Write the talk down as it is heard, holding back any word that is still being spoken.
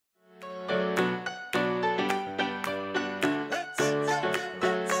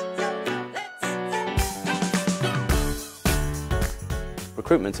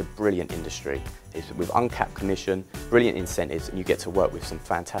Recruitment's a brilliant industry. It's with uncapped commission, brilliant incentives, and you get to work with some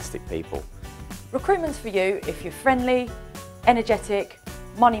fantastic people. Recruitment's for you if you're friendly, energetic,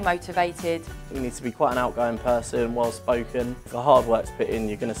 money motivated. You need to be quite an outgoing person, well spoken. If the hard work's put in,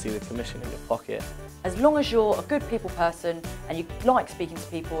 you're going to see the commission in your pocket. As long as you're a good people person and you like speaking to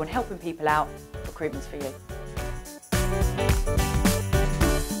people and helping people out, recruitment's for you.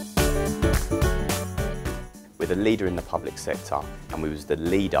 We're the leader in the public sector, and we was the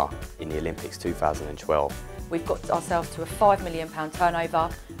leader in the Olympics 2012. We've got ourselves to a £5 million turnover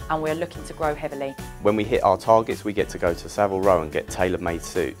and we're looking to grow heavily. When we hit our targets, we get to go to Savile Row and get tailor-made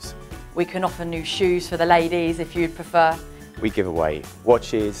suits. We can offer new shoes for the ladies if you'd prefer. We give away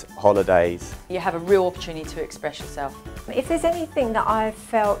watches, holidays. You have a real opportunity to express yourself. If there's anything that I've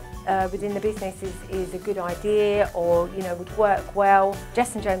felt within the business is a good idea or would work well,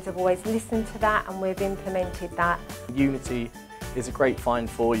 Jess and James have always listened to that and we've implemented that. Unity is a great find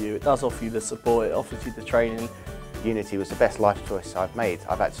for you. It does offer you the support, it offers you the training. Unity was the best life choice I've made.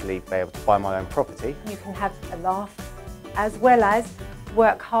 I've actually been able to buy my own property. You can have a laugh as well as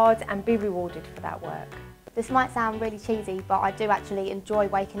work hard and be rewarded for that work. This might sound really cheesy, but I do actually enjoy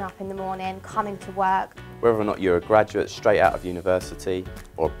waking up in the morning, coming to work. Whether or not you're a graduate straight out of university,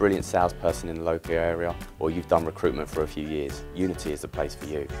 or a brilliant salesperson in the local area, or you've done recruitment for a few years, Unity is the place for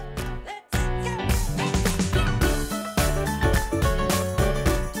you.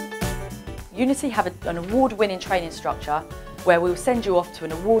 Unity have an award-winning training structure where we'll send you off to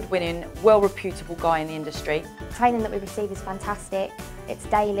an award-winning, well-reputable guy in the industry. The training that we receive is fantastic. It's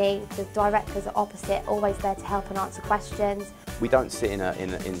daily, the directors are opposite, always there to help and answer questions. We don't sit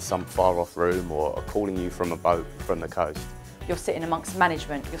in some far-off room or calling you from a boat from the coast. You're sitting amongst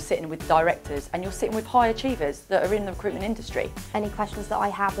management, you're sitting with directors and you're sitting with high achievers that are in the recruitment industry. Any questions that I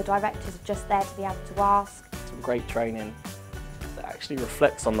have, the directors are just there to be able to ask. Some great training that actually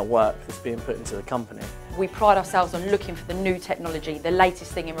reflects on the work that's being put into the company. We pride ourselves on looking for the new technology, the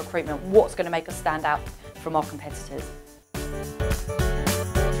latest thing in recruitment, what's going to make us stand out from our competitors.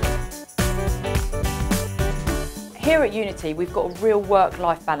 Here at Unity, we've got a real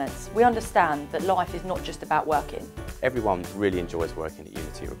work-life balance. We understand that life is not just about working. Everyone really enjoys working at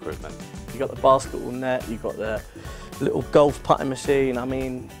Unity Recruitment. You've got the basketball net, you've got the little golf putting machine. I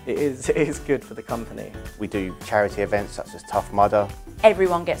mean, it is good for the company. We do charity events such as Tough Mudder.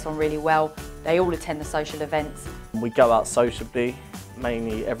 Everyone gets on really well. They all attend the social events. We go out sociably,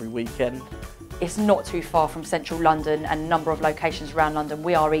 mainly every weekend. It's not too far from central London and a number of locations around London.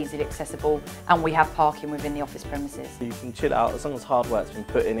 We are easily accessible and we have parking within the office premises. You can chill out as long as hard work's been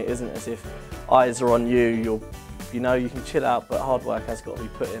put in. It isn't as if eyes are on you. You can chill out, but hard work has got to be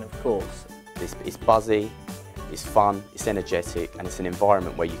put in, of course. It's buzzy, it's fun, it's energetic, and it's an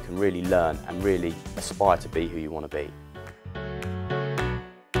environment where you can really learn and really aspire to be who you want to be.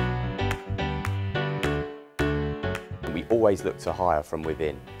 We always look to hire from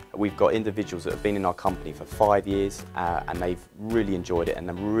within. We've got individuals that have been in our company for 5 years and they've really enjoyed it and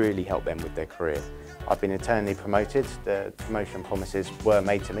have really helped them with their career. I've been internally promoted. The promotion promises were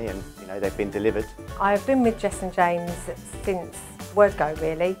made to me and they've been delivered. I've been with Jess and James since word go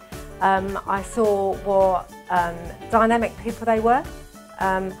really. I saw what dynamic people they were.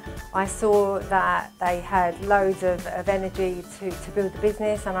 I saw that they had loads of energy to build the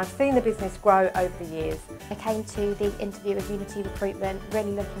business and I've seen the business grow over the years. I came to the interview with Unity Recruitment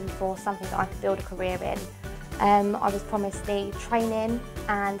really looking for something that I could build a career in. I was promised the training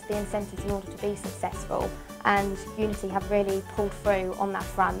and the incentives in order to be successful, and Unity have really pulled through on that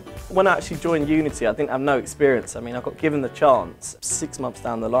front. When I actually joined Unity, I didn't have no experience. I mean, I got given the chance. 6 months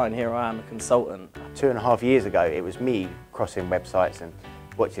down the line, here I am, a consultant. 2.5 years ago, it was me crossing websites and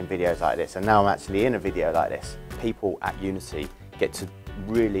watching videos like this, and now I'm actually in a video like this. People at Unity get to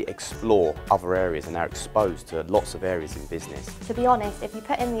really explore other areas and are exposed to lots of areas in business. To be honest, if you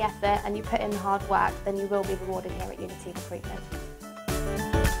put in the effort and you put in the hard work, then you will be rewarded here at Unity Recruitment.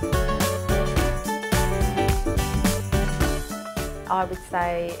 I would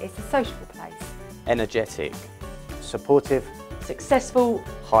say it's a sociable place. Energetic, supportive, successful,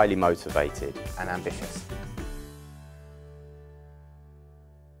 highly motivated and ambitious.